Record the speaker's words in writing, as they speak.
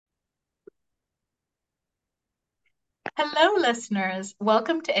Hello, listeners.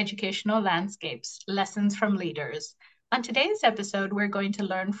 Welcome to Educational Landscapes Lessons from Leaders. On today's episode, we're going to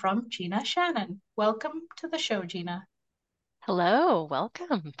learn from Gina Shannon. Welcome to the show, Gina. Hello,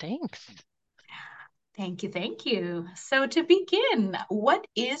 welcome. Thanks. Thank you. Thank you. So, to begin, what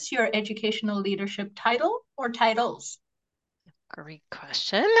is your educational leadership title or titles? Great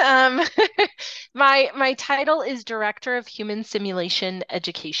question. My title is Director of Human Simulation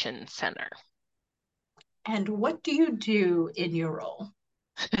Education Center. And what do you do in your role?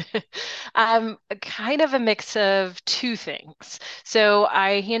 Kind of a mix of two things. So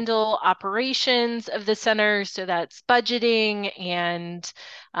I handle operations of the center, so that's budgeting and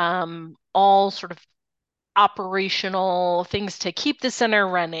all sort of operational things to keep the center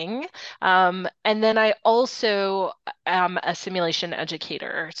running. And then I also am a simulation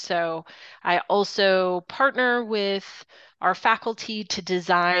educator. So I also partner with our faculty to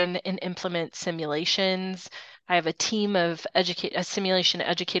design and implement simulations. I have a team of simulation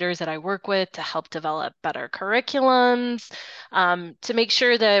educators that I work with to help develop better curriculums, to make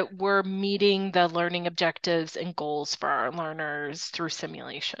sure that we're meeting the learning objectives and goals for our learners through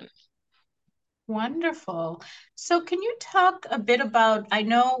simulation. Wonderful. So, can you talk a bit about? I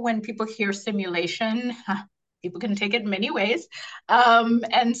know when people hear simulation, people can take it many ways.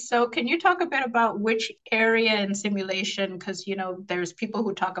 And so, can you talk a bit about which area in simulation? Because there's people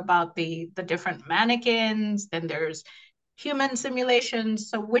who talk about the different mannequins, then there's human simulations.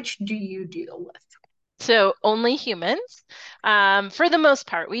 So, which do you deal with? So only humans. For the most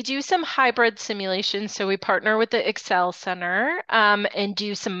part, we do some hybrid simulations. So we partner with the Excel Center and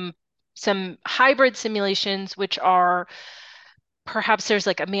do some hybrid simulations, which are perhaps there's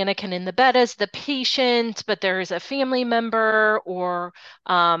like a mannequin in the bed as the patient, but there's a family member or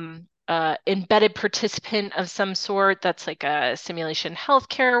embedded participant of some sort that's like a simulation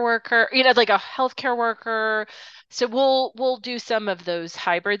healthcare worker, like a healthcare worker. So we'll do some of those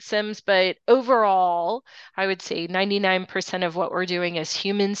hybrid sims, but overall, I would say 99% of what we're doing is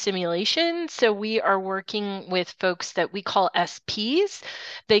human simulation. So we are working with folks that we call SPs.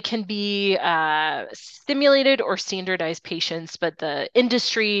 They can be simulated or standardized patients, but the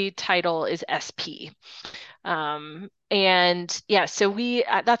industry title is SP. And yeah, so we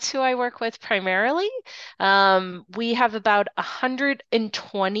that's who I work with primarily. We have about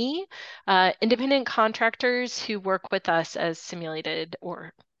 120 independent contractors who work with us as simulated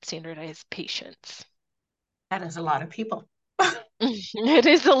or standardized patients. That is a lot of people. It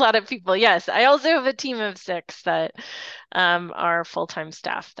is a lot of people. Yes, I also have a team of six that are full-time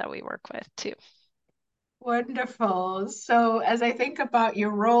staff that we work with too. Wonderful. So as I think about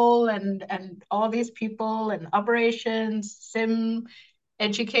your role and all these people and operations, sim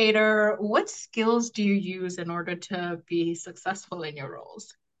educator, what skills do you use in order to be successful in your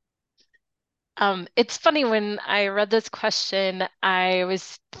roles? It's funny when I read this question, I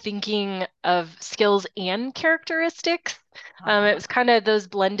was thinking of skills and characteristics. It Uh-huh. was kind of those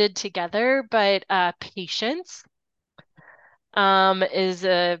blended together, but patience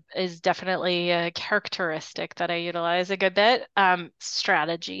is definitely a characteristic that I utilize a good bit.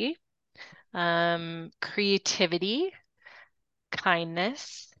 Strategy, creativity,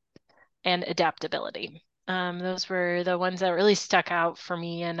 kindness, and adaptability. Those were the ones that really stuck out for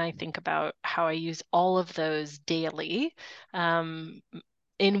me, and I think about how I use all of those daily um,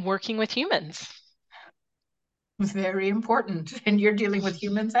 in working with humans. Very important. And you're dealing with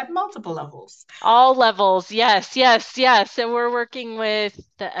humans at multiple levels. All levels, yes, yes, yes. And we're working with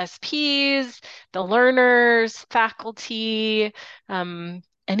the SPs, the learners, faculty,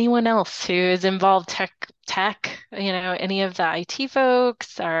 anyone else who is involved any of the IT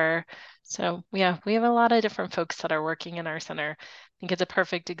folks are. So yeah, we have a lot of different folks that are working in our center. I think it's a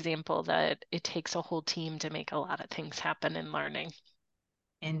perfect example that it takes a whole team to make a lot of things happen in learning.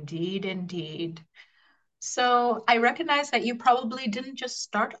 Indeed, indeed. So I recognize that you probably didn't just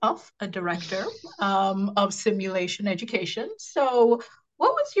start off a director of simulation education. So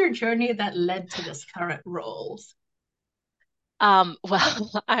what was your journey that led to this current role?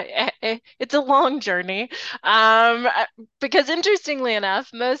 Well, it's a long journey. Because interestingly enough,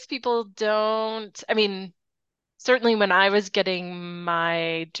 most people don't, I mean, certainly when I was getting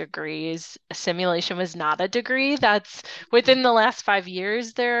my degrees, simulation was not a degree. That's within the last 5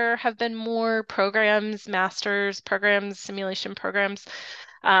 years, there have been more programs, master's programs, simulation programs.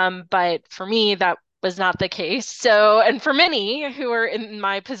 But for me, that was not the case. So, and for many who are in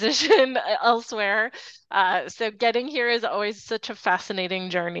my position elsewhere, so getting here is always such a fascinating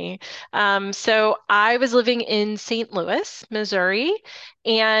journey. So I was living in St. Louis, Missouri,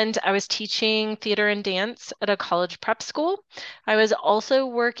 and I was teaching theater and dance at a college prep school. I was also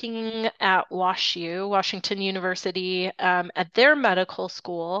working at WashU, Washington University, at their medical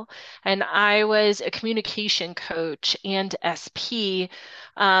school, and I was a communication coach and SP.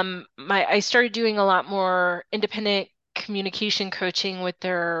 I started doing a lot more independent communication coaching with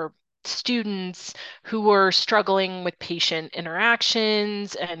their students who were struggling with patient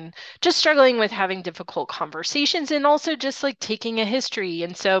interactions and just struggling with having difficult conversations and also just like taking a history.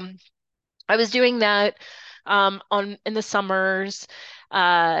 And so I was doing that on in the summers.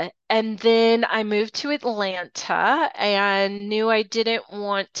 And then I moved to Atlanta and knew I didn't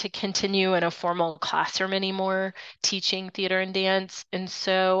want to continue in a formal classroom anymore teaching theater and dance. And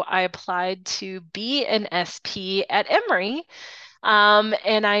so I applied to be an SP at Emory,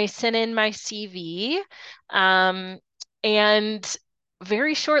 and I sent in my CV. Um, and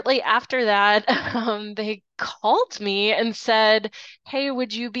very shortly after that, they called me and said, "Hey,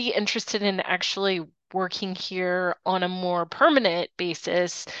 would you be interested in actually working here on a more permanent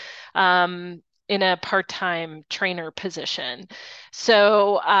basis, in a part-time trainer position?"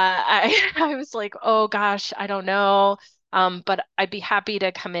 So I was like, "Oh gosh, I don't know." But I'd be happy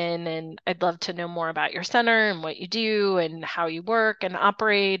to come in and I'd love to know more about your center and what you do and how you work and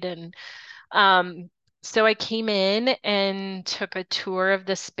operate. And um, so I came in and took a tour of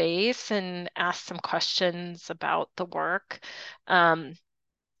the space and asked some questions about the work. Um,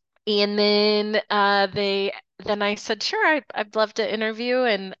 and then I said, sure, I'd love to interview.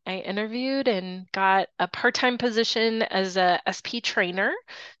 And I interviewed and got a part-time position as a SP trainer,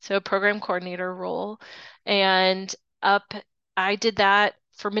 so a program coordinator role. And up, I did that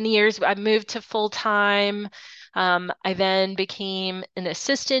for many years. I moved to full-time. I then became an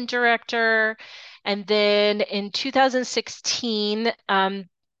assistant director. And then in 2016,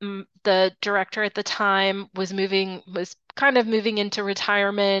 the director at the time was kind of moving into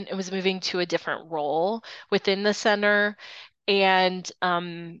retirement and was moving to a different role within the center. And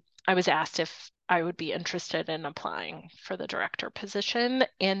I was asked if I would be interested in applying for the director position,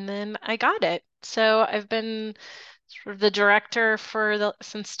 and then I got it. So I've been sort of the director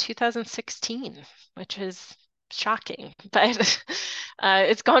since 2016, which is shocking, but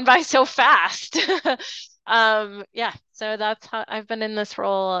it's gone by so fast. Yeah, so that's how I've been in this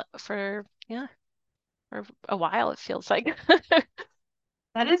role for, yeah, for a while, it feels like.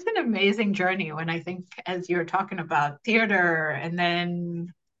 That is an amazing journey when I think, as you're talking about theater and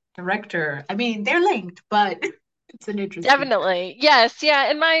then director. I mean, they're linked, but it's an interesting journey. Definitely. Yes. Yeah.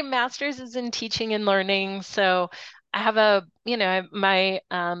 And my master's is in teaching and learning. So I have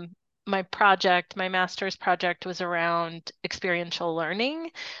my master's project was around experiential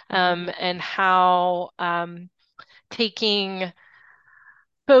learning, Mhm. and how taking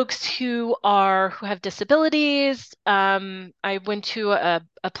folks who have disabilities. I went to a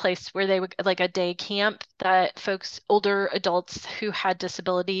place where they would like a day camp that older adults who had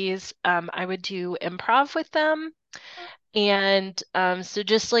disabilities, I would do improv with them. And so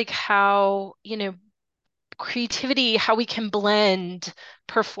just like how, creativity, how we can blend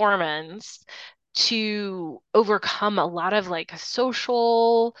performance to overcome a lot of like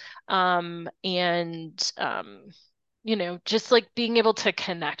social and just like being able to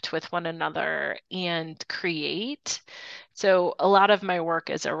connect with one another and create. So a lot of my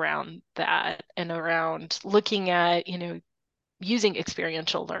work is around that and around looking at, using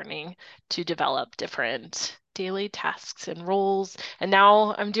experiential learning to develop different daily tasks and roles. And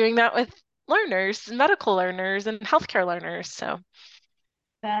now I'm doing that with learners, medical learners, and healthcare learners. So,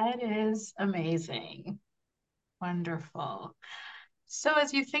 That is amazing. Wonderful. So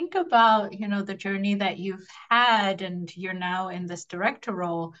as you think about, the journey that you've had and you're now in this director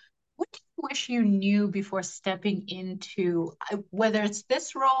role, what do you wish you knew before stepping into whether it's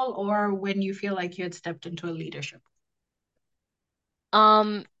this role or when you feel like you had stepped into a leadership?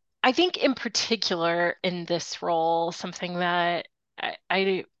 um, I think in particular in this role, something that I,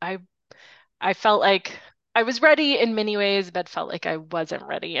 I, I I felt like I was ready in many ways, but felt like I wasn't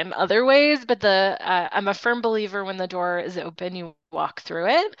ready in other ways. But I'm a firm believer when the door is open, you walk through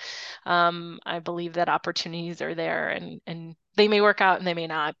it. I believe that opportunities are there, and they may work out and they may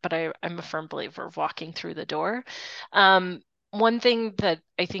not, but I'm a firm believer of walking through the door. One thing that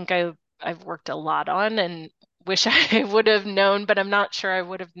I think I've worked a lot on and wish I would have known, but I'm not sure I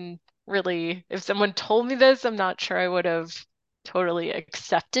would have really, if someone told me this, I'm not sure I would have totally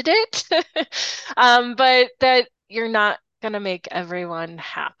accepted it. But that you're not gonna make everyone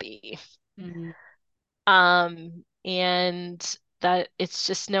happy. Mm. And that it's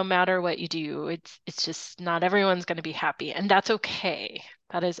just no matter what you do, it's just not everyone's going to be happy, and that's okay.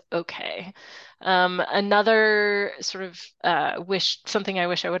 That is okay. Another sort of something I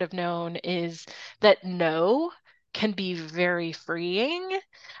wish I would have known is that no can be very freeing.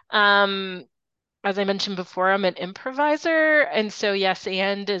 Um, as I mentioned before, I'm an improviser, and so yes,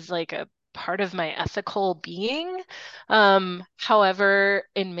 and is like a part of my ethical being. However,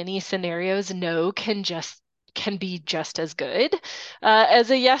 in many scenarios, no can be just as good as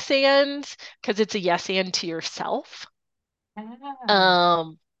a yes and because it's a yes and to yourself. Ah.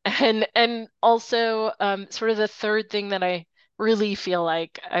 Um, and also sort of the third thing that I really feel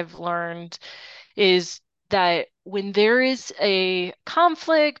like I've learned is that when there is a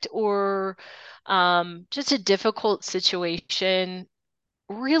conflict or just a difficult situation,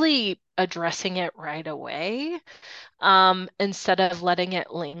 really addressing it right away, instead of letting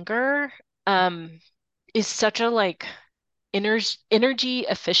it linger, um, is such a like energy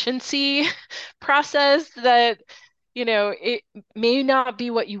efficiency process that, it may not be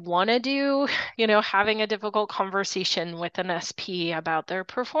what you want to do, having a difficult conversation with an SP about their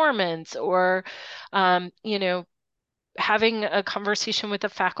performance or, having a conversation with a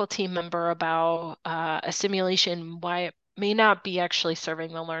faculty member about a simulation, why it may not be actually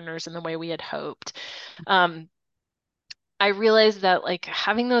serving the learners in the way we had hoped. Um, I realized that like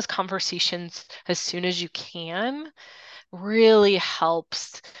having those conversations as soon as you can really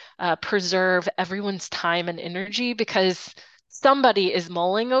helps preserve everyone's time and energy because somebody is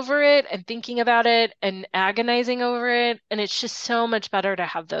mulling over it and thinking about it and agonizing over it. And it's just so much better to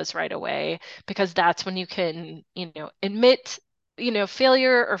have those right away because that's when you can, admit,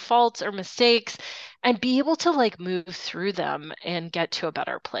 failure or faults or mistakes and be able to like move through them and get to a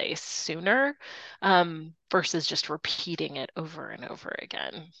better place sooner, versus just repeating it over and over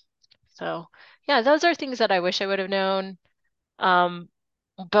again. So, yeah, those are things that I wish I would have known. Um,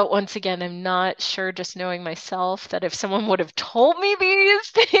 but once again, I'm not sure just knowing myself that if someone would have told me these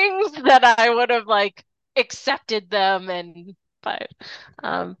things that I would have like accepted them but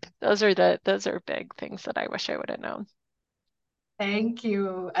those are big things that I wish I would have known. Thank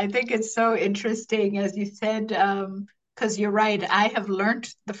you. I think it's so interesting, as you said, because you're right. I have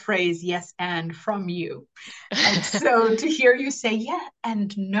learned the phrase yes and from you. And so to hear you say yeah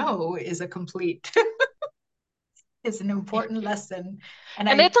and no is a complete, is an important lesson. And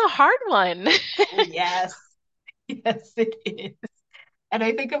And I, it's a hard one. oh, yes, yes, it is. And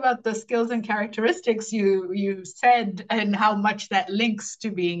I think about the skills and characteristics you said and how much that links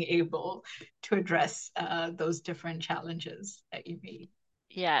to being able to address those different challenges that you meet.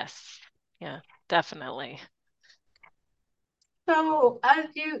 Yes. Yeah, definitely. So, as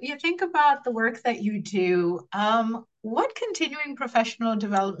you think about the work that you do, what continuing professional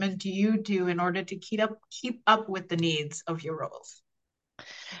development do you do in order to keep up with the needs of your roles?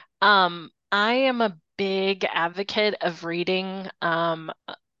 I am a big advocate of reading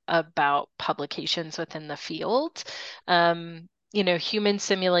about publications within the field. Human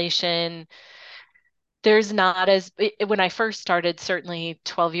simulation, there's not when I first started, certainly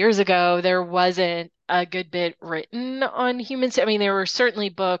 12 years ago, there wasn't a good bit written on humans. I mean, there were certainly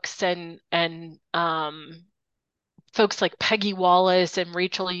books and folks like Peggy Wallace and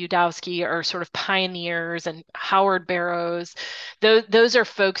Rachel Udowski are sort of pioneers, and Howard Barrows. Those are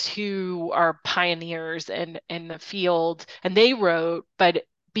folks who are pioneers in the field, and they wrote, but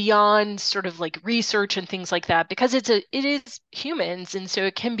beyond sort of like research and things like that, because it is humans, and so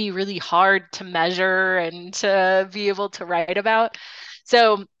it can be really hard to measure and to be able to write about.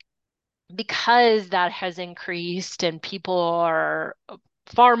 So because that has increased and people are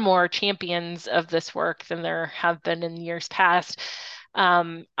far more champions of this work than there have been in years past,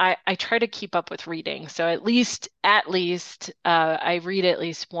 I try to keep up with reading. So at least, I read at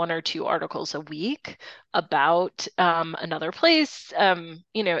least one or two articles a week about another place.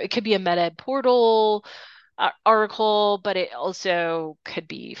 It could be a MedEd portal article, but it also could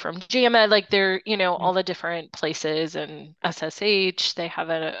be from JAMA, like they're, all the different places and SSH, they have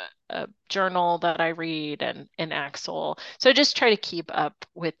a journal that I read and Axel. So I just try to keep up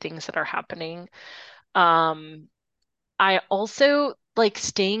with things that are happening. Um, I also like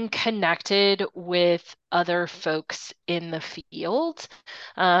staying connected with other folks in the field.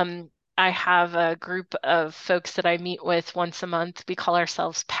 Um, I have a group of folks that I meet with once a month. We call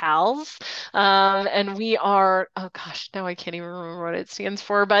ourselves pals. And we are, oh gosh, now I can't even remember what it stands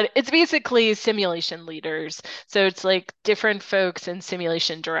for, but it's basically simulation leaders. So it's like different folks in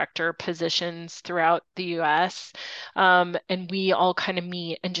simulation director positions throughout the US. And we all kind of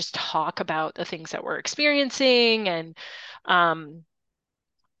meet and just talk about the things that we're experiencing and um,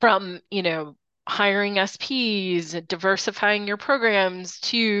 from, hiring SPs, diversifying your programs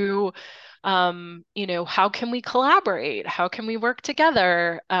to, how can we collaborate? How can we work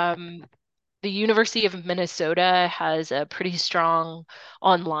together? The University of Minnesota has a pretty strong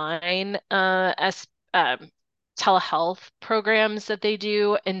online telehealth programs that they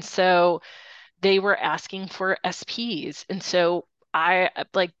do. And so they were asking for SPs. And so I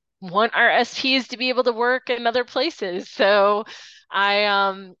like want our SPs to be able to work in other places. So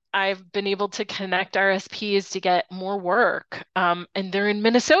I've been able to connect our SPs to get more work. And they're in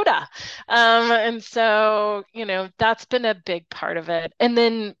Minnesota. And so, that's been a big part of it. And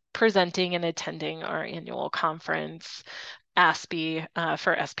then presenting and attending our annual conference, ASPE,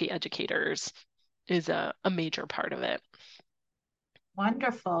 for SP educators is a major part of it.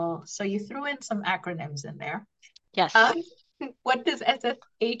 Wonderful. So you threw in some acronyms in there. Yes. Um, what does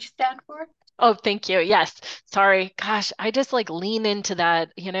SSH stand for? Oh, thank you. Yes. Sorry. Gosh, I just like lean into that,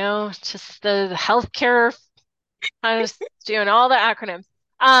 just the healthcare, I was doing all the acronyms.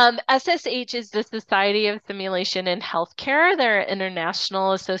 SSH is the Society of Simulation in Healthcare. They're an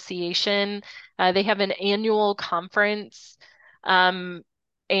international association. They have an annual conference. Um,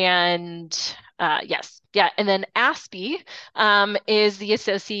 and yes, yeah. And then ASPE is the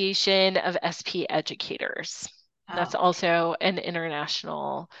Association of SP Educators. That's Okay. also an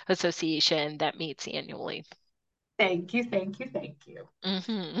international association that meets annually. Thank you, thank you, thank you.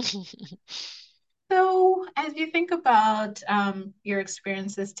 hmm So, as you think about your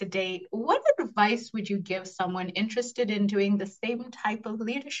experiences to date, what advice would you give someone interested in doing the same type of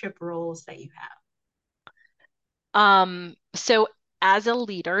leadership roles that you have? so as a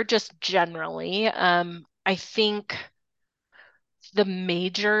leader, just generally, I think the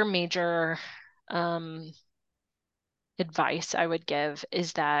major um, advice I would give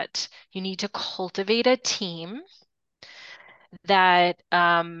is that you need to cultivate a team that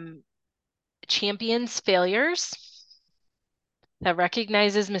champions failures, that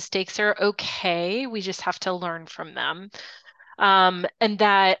recognizes mistakes are okay. We just have to learn from them. And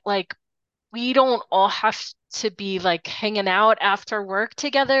that like we don't all have to be like hanging out after work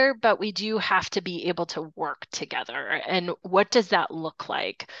together, but we do have to be able to work together. And what does that look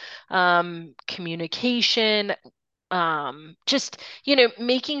like? Communication, just,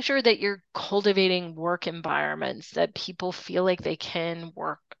 making sure that you're cultivating work environments that people feel like they can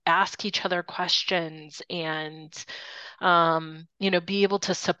work, ask each other questions and be able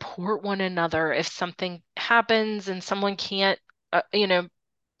to support one another if something happens and someone can't,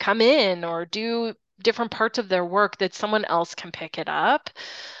 come in or do different parts of their work that someone else can pick it up.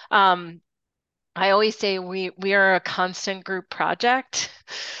 Um, I always say we are a constant group project.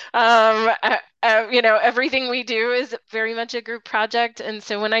 Everything we do is very much a group project. And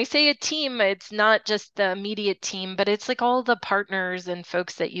so when I say a team, it's not just the immediate team, but it's like all the partners and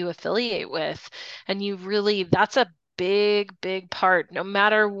folks that you affiliate with. And that's a big part. No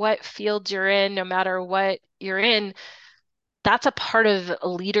matter what field you're in, no matter what you're in, that's a part of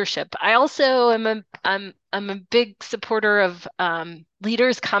leadership. I also I'm a big supporter of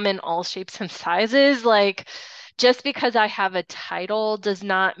leaders come in all shapes and sizes. Like just because I have a title does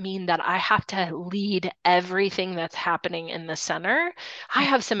not mean that I have to lead everything that's happening in the center. I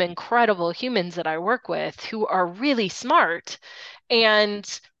have some incredible humans that I work with who are really smart and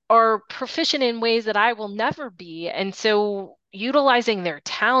are proficient in ways that I will never be. And so utilizing their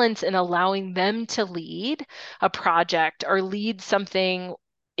talents and allowing them to lead a project or lead something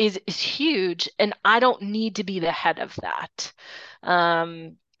is huge. And I don't need to be the head of that.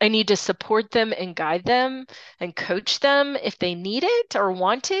 I need to support them and guide them and coach them if they need it or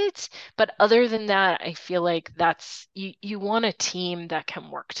want it. But other than that, I feel like you want a team that can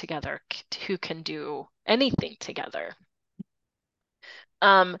work together, who can do anything together.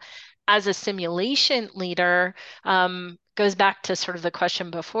 Um, as a simulation leader, goes back to sort of the question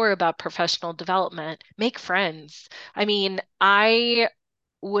before about professional development, make friends. I mean, I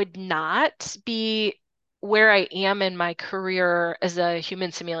would not be where I am in my career as a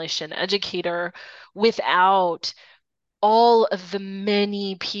human simulation educator without all of the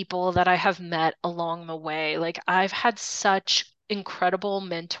many people that I have met along the way. Like I've had such incredible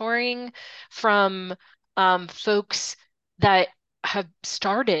mentoring from folks that have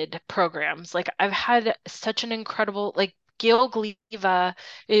started programs. Like I've had such an incredible, like Gail Gliva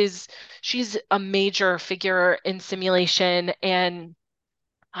is, she's a major figure in simulation, and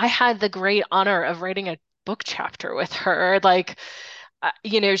I had the great honor of writing a book chapter with her. Like,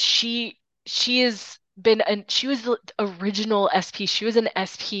 she is been and she was the original SP. She was an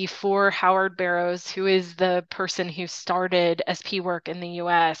SP for Howard Barrows, who is the person who started SP work in the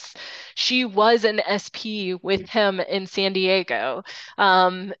US. She was an SP with him in San Diego.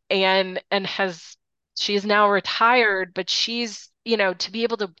 And has she is now retired, but to be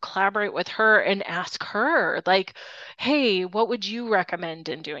able to collaborate with her and ask her, like, hey, what would you recommend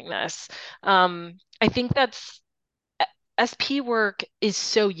in doing this? I think that's SP work is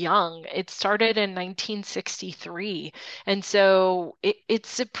so young. It started in 1963. And so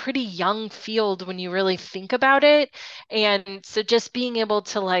it's a pretty young field when you really think about it. And so just being able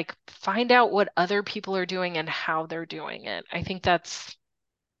to like find out what other people are doing and how they're doing it, I think that's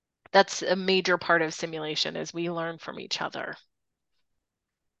a major part of simulation is we learn from each other.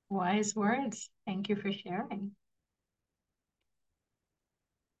 Wise words. Thank you for sharing.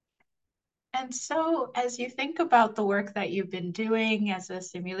 And so, as you think about the work that you've been doing as a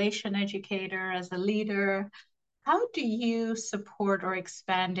simulation educator, as a leader, how do you support or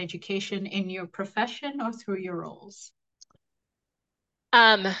expand education in your profession or through your roles?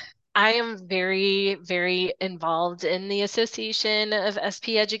 Um, I am very, very involved in the Association of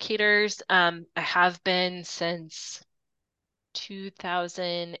SP Educators. I have been since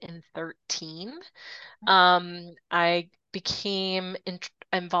 2013. I became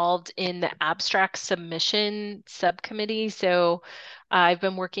involved in the abstract submission subcommittee. So I've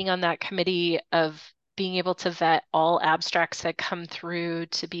been working on that committee of being able to vet all abstracts that come through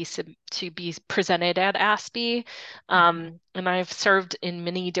to be presented at ASPE. And I've served in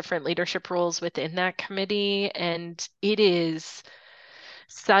many different leadership roles within that committee, and it is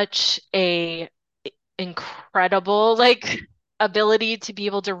such a incredible ability to be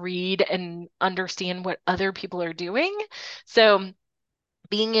able to read and understand what other people are doing. So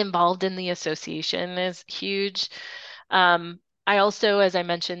being involved in the association is huge. I also, as I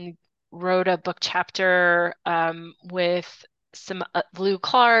mentioned, wrote a book chapter with some Lou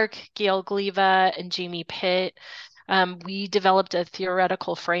Clark, Gail Gliva, and Jamie Pitt. We developed a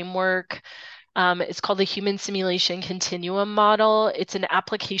theoretical framework. It's called the Human Simulation Continuum Model. It's an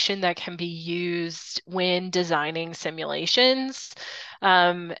application that can be used when designing simulations.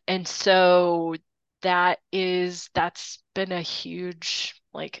 And so that's been a huge,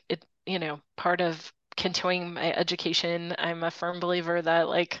 part of continuing my education. I'm a firm believer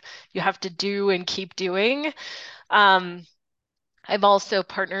that you have to do and keep doing. Um, I've also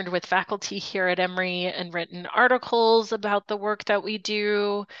partnered with faculty here at Emory and written articles about the work that we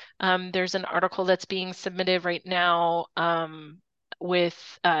do. There's an article that's being submitted right now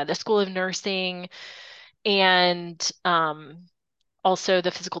with the School of Nursing and also the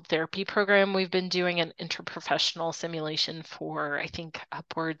physical therapy program. We've been doing an interprofessional simulation for, I think,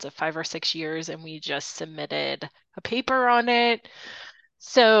 upwards of 5 or 6 years, and we just submitted a paper on it.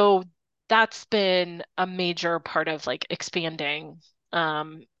 So that's been a major part of expanding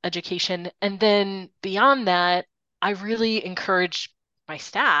education. And then beyond that, I really encourage my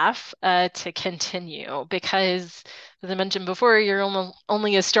staff to continue because, as I mentioned before, you're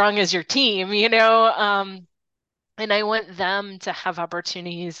only as strong as your team, and I want them to have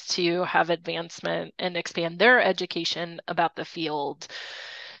opportunities to have advancement and expand their education about the field.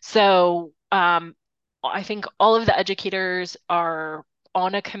 So I think all of the educators are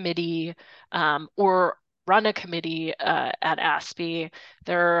on a committee or run a committee at ASPE.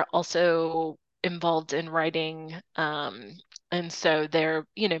 They're also involved in writing. And so they're,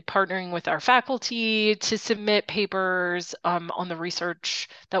 partnering with our faculty to submit papers on the research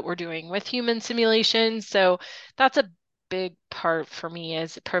that we're doing with human simulations. So that's a big part for me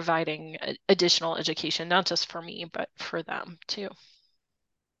is providing additional education, not just for me, but for them too.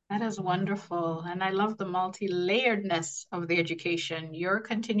 That is wonderful. And I love the multi-layeredness of the education, your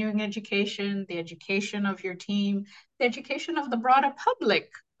continuing education, the education of your team, the education of the broader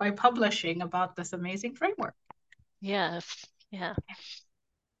public by publishing about this amazing framework. Yes. Yeah.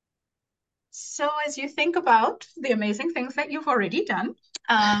 So, as you think about the amazing things that you've already done,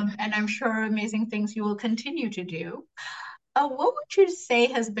 and I'm sure amazing things you will continue to do, what would you say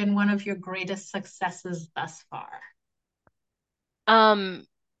has been one of your greatest successes thus far? Um,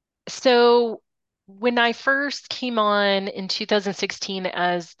 so when I first came on in 2016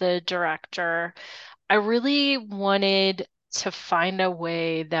 as the director, I really wanted to find a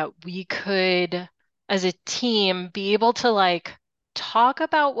way that we could, as a team, be able to talk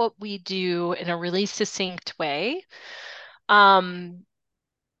about what we do in a really succinct way, um,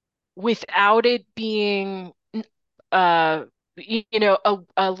 without it being uh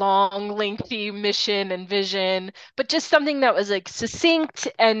a long, lengthy mission and vision, but just something that was like succinct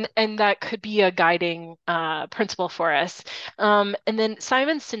and that could be a guiding principle for us. And then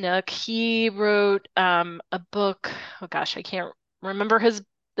Simon Sinek, he wrote a book. Oh gosh, I can't remember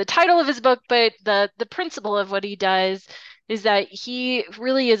the title of his book, but the principle of what he does is that he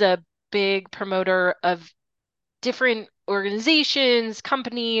really is a big promoter of different organizations,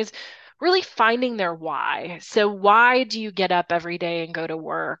 companies, really finding their why. So why do you get up every day and go to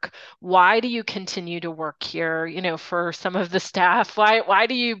work? Why do you continue to work here? For some of the staff, why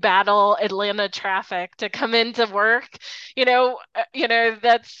do you battle Atlanta traffic to come into work?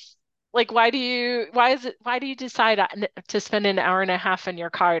 That's like why do you decide to spend an hour and a half in your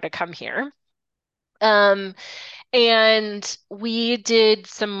car to come here? Um, and we did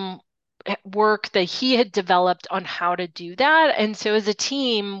some work that he had developed on how to do that. And so as a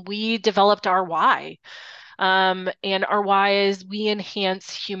team, we developed our why. And our why is we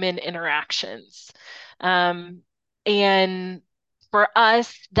enhance human interactions. Um, and for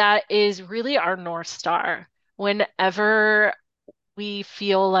us, that is really our North Star. Whenever we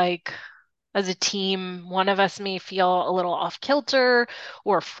feel like as a team, one of us may feel a little off kilter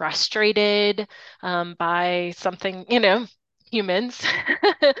or frustrated by something, humans.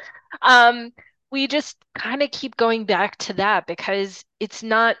 um, we just kind of keep going back to that because it's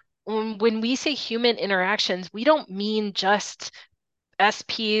not, when we say human interactions, we don't mean just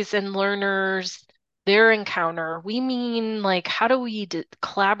SPs and learners, their encounter. We mean like, how do we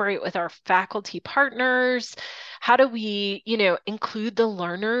collaborate with our faculty partners? How do we, include the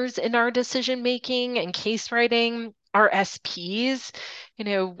learners in our decision making and case writing? Our SPs,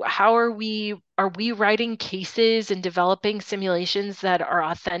 how are we writing cases and developing simulations that are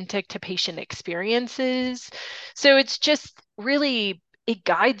authentic to patient experiences? So it's just really, it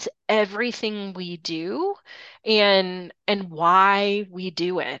guides everything we do and why we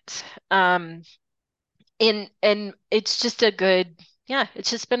do it. Um, and it's just yeah,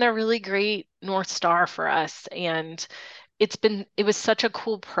 it's just been a really great North Star for us. And it was such a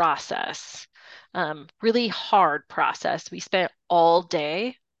cool process, really hard process. We spent all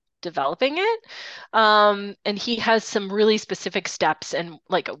day developing it. And he has some really specific steps and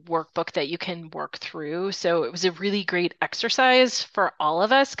like a workbook that you can work through. So it was a really great exercise for all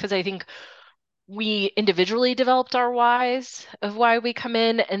of us because I think we individually developed our whys of why we come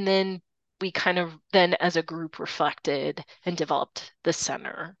in, and then we kind of then as a group reflected and developed the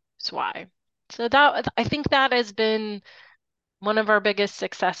center's why. So that I think that has been one of our biggest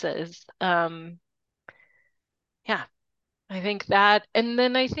successes. Yeah, I think that, and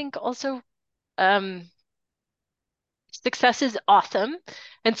then I think also um, success is awesome,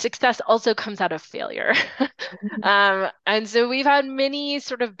 and success also comes out of failure. And so we've had many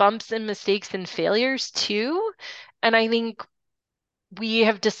sort of bumps and mistakes and failures too. And I think we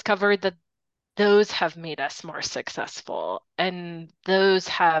have discovered that those have made us more successful and those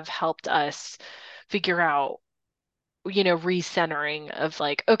have helped us figure out, recentering of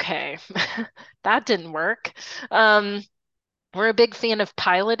like, okay, that didn't work. Um, we're a big fan of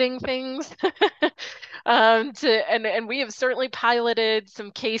piloting things. And we have certainly piloted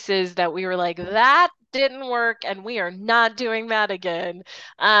some cases that we were like, that didn't work, and we are not doing that again.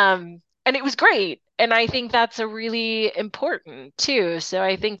 And it was great. And I think that's a really important too. So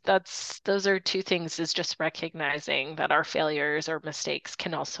I think those are two things is just recognizing that our failures or mistakes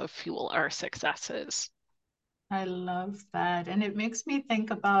can also fuel our successes. I love that. And it makes me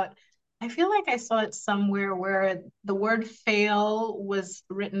think about, I feel like I saw it somewhere where the word fail was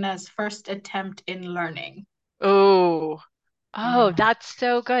written as first attempt in learning. Oh, oh, Yeah. that's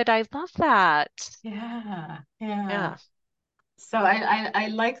so good. I love that. Yeah. Yeah. Yeah. So I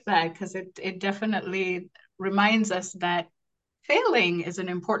like that because it definitely reminds us that failing is an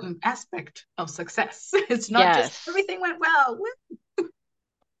important aspect of success. It's not just Yes. everything went well.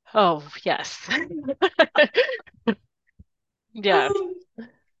 Oh, yes. Yes. Woo.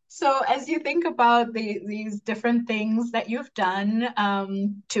 So, as you think about these different things that you've done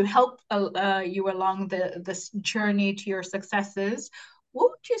to help you along this journey to your successes,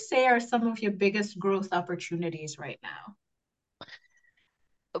 what would you say are some of your biggest growth opportunities right now?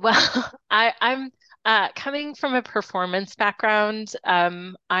 Well, I'm coming from a performance background. I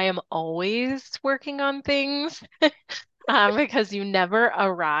am always working on things because you never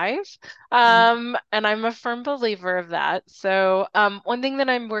arrive. And I'm a firm believer of that. So, one thing that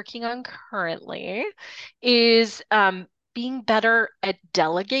I'm working on currently is being better at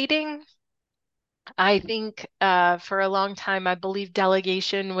delegating. I think for a long time, I believe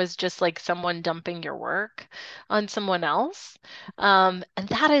delegation was just like someone dumping your work on someone else. And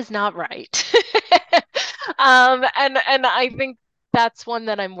that is not right. And I think that's one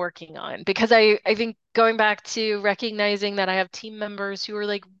that I'm working on because I think going back to recognizing that I have team members who are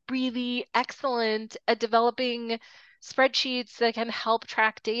like really excellent at developing spreadsheets that can help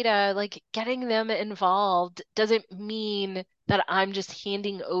track data, like getting them involved doesn't mean that I'm just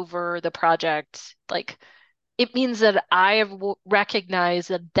handing over the project. Like it means that I have recognized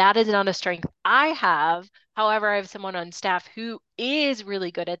that that is not a strength I have. However, I have someone on staff who is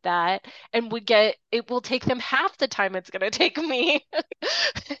really good at that and would get, it will take them half the time it's going to take me.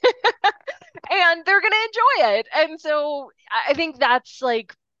 And they're going to enjoy it. And so I think that's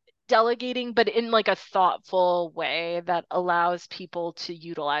like delegating, but in like a thoughtful way that allows people to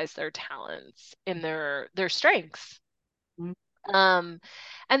utilize their talents in their strengths. Mm. Um,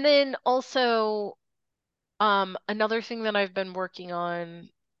 and then also another thing that I've been working on,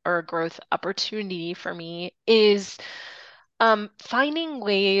 or a growth opportunity for me, is finding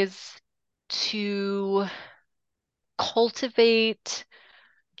ways to cultivate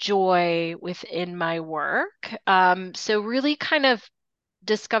joy within my work. So really kind of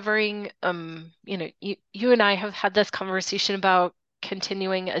discovering, you and I have had this conversation about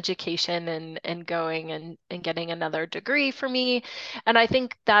continuing education and going and getting another degree for me. And I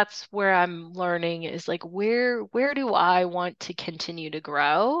think that's where I'm learning is like where do I want to continue to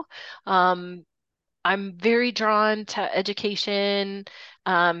grow? Um, I'm very drawn to education,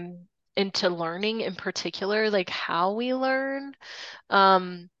 and to learning in particular, like how we learn.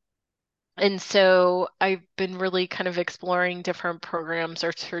 Um, and so I've been really kind of exploring different programs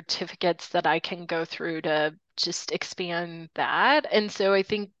or certificates that I can go through to just expand that. And so I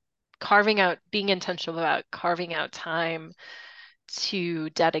think being intentional about carving out time to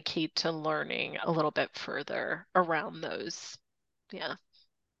dedicate to learning a little bit further around those. Yeah.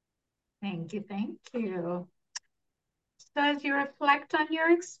 Thank you. Thank you. So, as you reflect on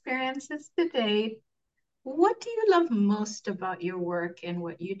your experiences to date, what do you love most about your work and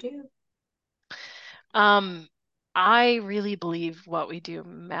what you do? Um, I really believe what we do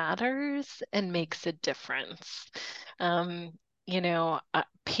matters and makes a difference. Um,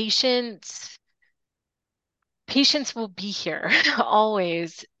 patients will be here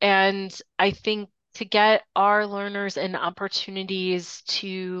always. And I think to get our learners and opportunities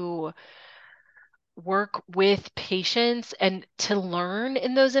to work with patients and to learn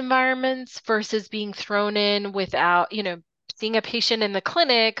in those environments versus being thrown in without, seeing a patient in the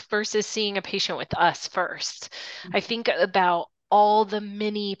clinic versus seeing a patient with us first. I think about all the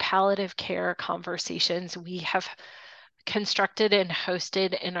many palliative care conversations we have constructed and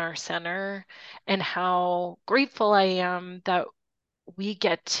hosted in our center, and how grateful I am that we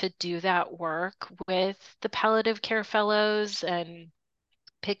get to do that work with the palliative care fellows and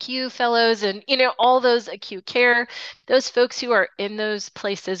PICU fellows and all those acute care, those folks who are in those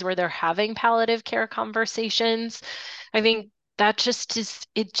places where they're having palliative care conversations. I think that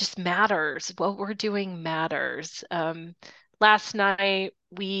it just matters. What we're doing matters. Last night,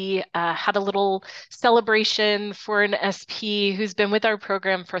 we had a little celebration for an SP who's been with our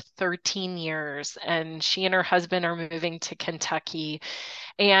program for 13 years, and she and her husband are moving to Kentucky.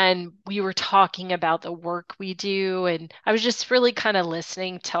 And we were talking about the work we do. And I was just really kind of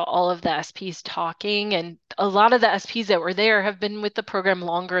listening to all of the SPs talking. And a lot of the SPs that were there have been with the program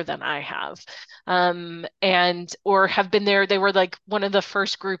longer than I have. And or have been there. They were like one of the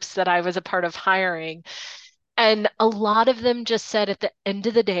first groups that I was a part of hiring. And a lot of them just said at the end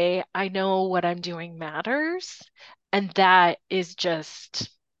of the day, I know what I'm doing matters. And that is just,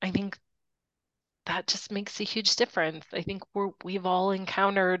 I think that just makes a huge difference. I think we've all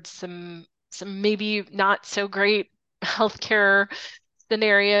encountered some maybe not so great healthcare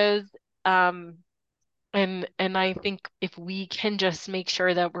scenarios. Um, and I think if we can just make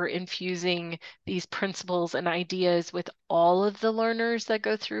sure that we're infusing these principles and ideas with all of the learners that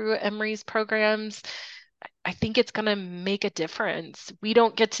go through Emory's programs, I think it's going to make a difference. We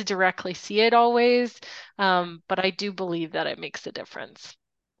don't get to directly see it always, but I do believe that it makes a difference.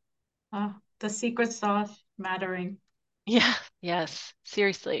 Oh, the secret sauce mattering. Yeah, yes,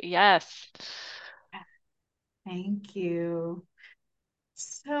 seriously, yes. Thank you.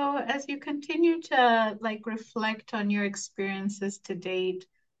 So, as you continue to like reflect on your experiences to date,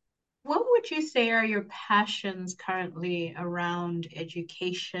 what would you say are your passions currently around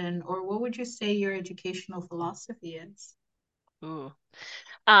education, or what would you say your educational philosophy is? Ooh.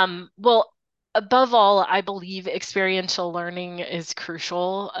 Well, above all, I believe experiential learning is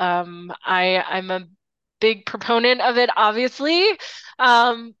crucial. I'm a big proponent of it, obviously.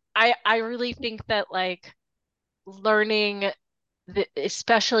 I really think that like learning,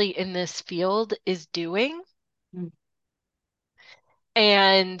 especially in this field, is doing. Mm.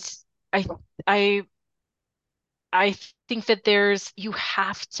 And I I I think that you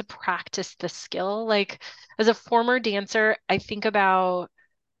have to practice the skill. Like as a former dancer, I think about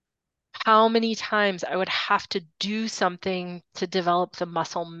how many times I would have to do something to develop the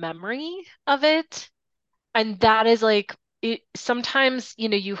muscle memory of it. And that is like sometimes,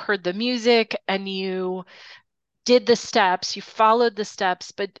 you heard the music and you did the steps, you followed the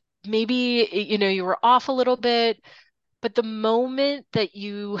steps, but maybe, you were off a little bit. But the moment that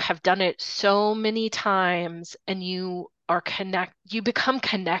you have done it so many times and you become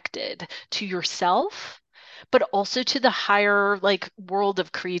connected to yourself, but also to the higher like world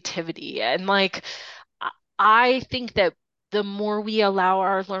of creativity. And like, I think that the more we allow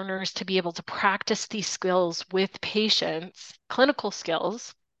our learners to be able to practice these skills with patience, clinical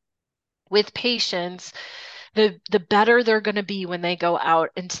skills with patience, the better they're going to be when they go out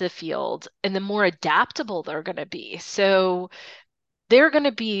into the field and the more adaptable they're going to be. So they're going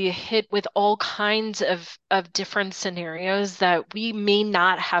to be hit with all kinds of different scenarios that we may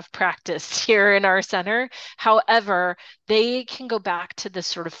not have practiced here in our center. However, they can go back to the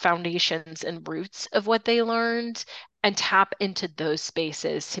sort of foundations and roots of what they learned and tap into those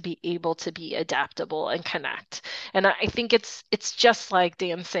spaces to be able to be adaptable and connect. And I think it's just like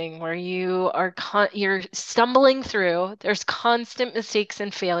dancing where you're stumbling through, there's constant mistakes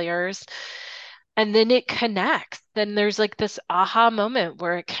and failures, and then it connects. Then there's like this aha moment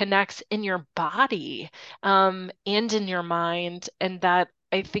where it connects in your body, and in your mind. And that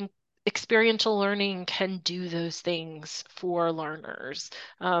I think experiential learning can do those things for learners.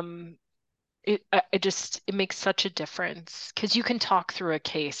 Um, it makes such a difference because you can talk through a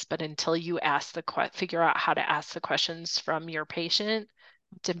case, but until you figure out how to ask the questions from your patient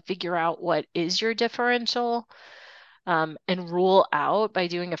to figure out what is your differential, and rule out by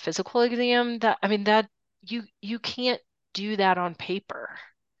doing a physical exam, that I mean that you can't do that on paper.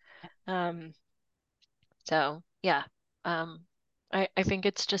 Um, so yeah, um, I think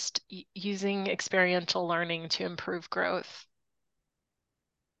it's just using experiential learning to improve growth.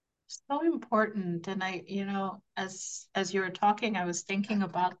 So important. And as you were talking, I was thinking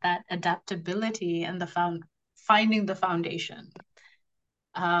about that adaptability and the finding the foundation,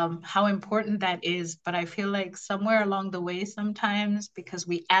 how important that is. But I feel like somewhere along the way, sometimes because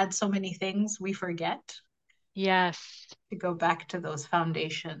we add so many things, we forget Yes, to go back to those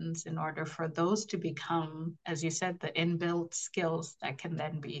foundations in order for those to become, as you said, the inbuilt skills that can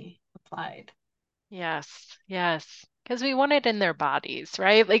then be applied. yes, yes. Because we want it in their bodies,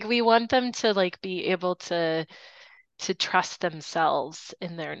 right? Like we want them to like be able to trust themselves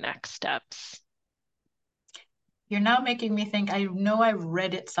in their next steps. You're now making me think. I know I've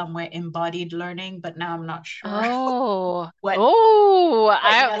read it somewhere, embodied learning, but now I'm not sure Oh, what. oh,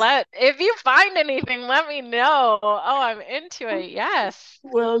 But yes, if you find anything, let me know. Oh, I'm into it. Yes.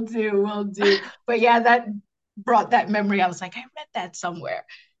 will do, will do. But yeah, that brought that memory. I was like, I read that somewhere.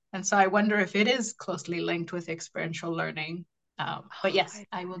 And so I wonder if it is closely linked with experiential learning. But Oh, yes,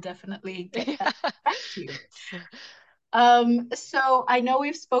 I will definitely get that yeah. back to you. So I know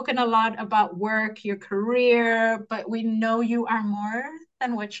we've spoken a lot about work, your career, but we know you are more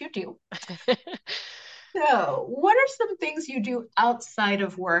than what you do. So, what are some things you do outside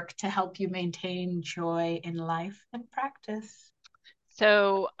of work to help you maintain joy in life and practice?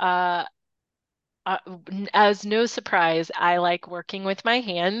 So, uh, as no surprise, I like working with my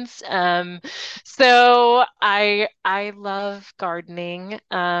hands. So I love gardening.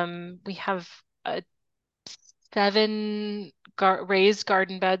 We have uh, seven raised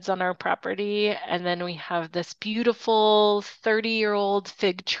garden beds on our property, and then we have this beautiful 30-year-old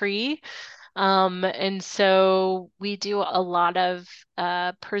fig tree. And so we do a lot of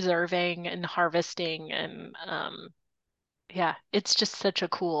preserving and harvesting, and yeah, it's just such a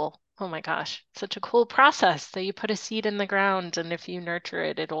oh my gosh, such a cool process that you put a seed in the ground, and if you nurture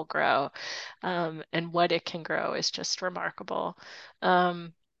it, it'll grow. And what it can grow is just remarkable.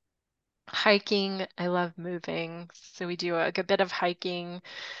 Um, Hiking, I love moving. So we do a good bit of hiking.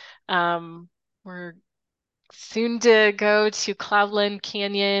 We're soon to go to Cloudland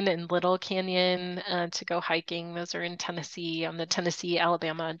Canyon and Little Canyon to go hiking. Those are in Tennessee on the Tennessee,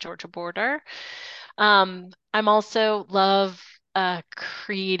 Alabama, Georgia border. I'm also love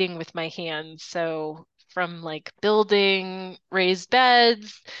creating with my hands. So from like building raised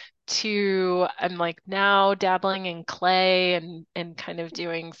beds to I'm like now dabbling in clay and kind of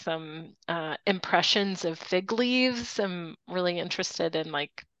doing some impressions of fig leaves. I'm really interested in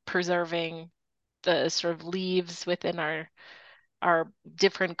like preserving the sort of leaves within our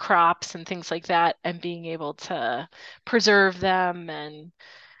different crops and things like that, and being able to preserve them, and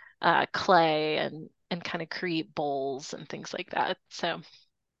clay and kind of create bowls and things like that. So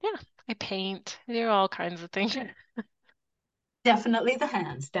yeah. I paint. I do all kinds of things. Definitely the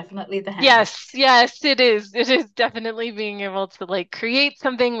hands, definitely the hands. Yes, yes, it is. It is definitely being able to like create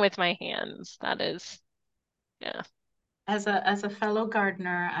something with my hands. That is, yeah. As a fellow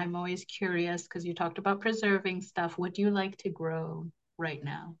gardener, I'm always curious because you talked about preserving stuff. What do you like to grow right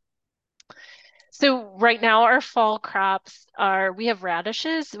now? So right now our fall crops are we have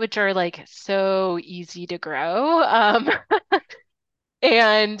radishes, which are like so easy to grow.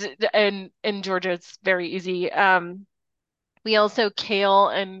 And in Georgia it's very easy. We also kale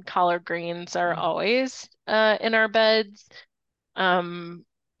and collard greens are always in our beds. Um,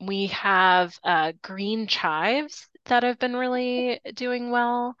 we have green chives that have been really doing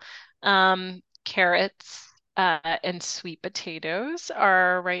well. Carrots and sweet potatoes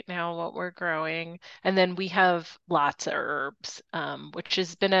are right now what we're growing. And then we have lots of herbs, which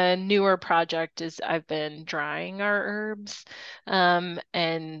has been a newer project is I've been drying our herbs.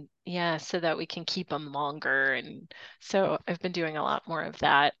 And yeah, so that we can keep them longer. And so I've been doing a lot more of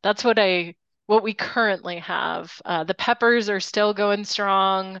that. That's what we currently have. The peppers are still going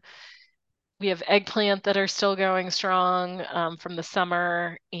strong. We have eggplant that are still going strong from the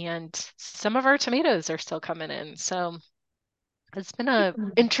summer, and some of our tomatoes are still coming in. So it's been a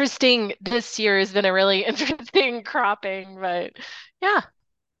interesting, this year has been a really interesting cropping, but yeah,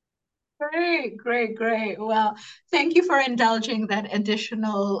 Great, great, great. Well, thank you for indulging that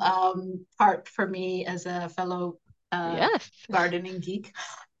additional part for me as a fellow uh, yes. gardening geek.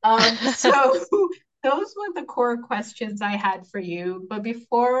 So those were the core questions I had for you. But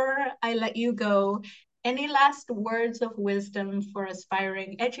before I let you go, any last words of wisdom for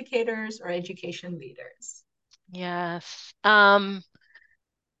aspiring educators or education leaders? Yes. To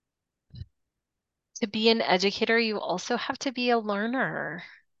be an educator, you also have to be a learner.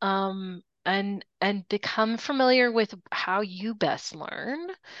 And become familiar with how you best learn.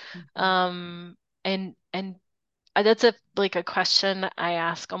 And that's a like a question I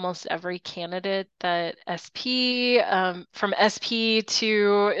ask almost every candidate that SP from SP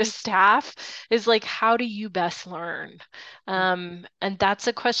to staff is like, how do you best learn? And that's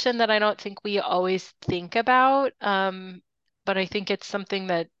a question that I don't think we always think about. But I think it's something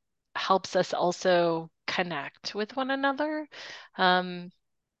that helps us also connect with one another. Um,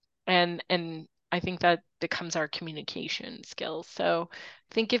 and I think that becomes our communication skills. So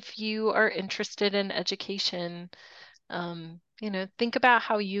I think if you are interested in education, think about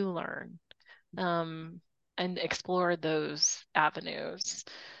how you learn, um, and explore those avenues.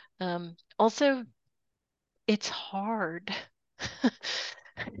 Also, it's hard.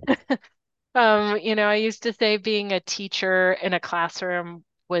 I used to say being a teacher in a classroom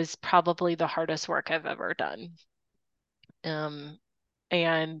was probably the hardest work I've ever done. Um,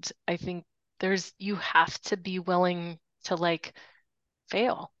 and I think you have to be willing to like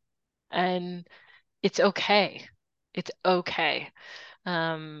fail, and it's okay. It's okay.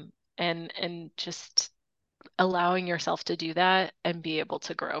 And just allowing yourself to do that and be able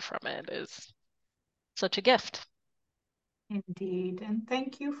to grow from it is such a gift. Indeed. And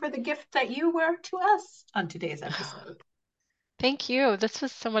thank you for the gift that you were to us on today's episode. Thank you. This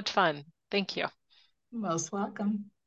was so much fun. Thank you. Most welcome.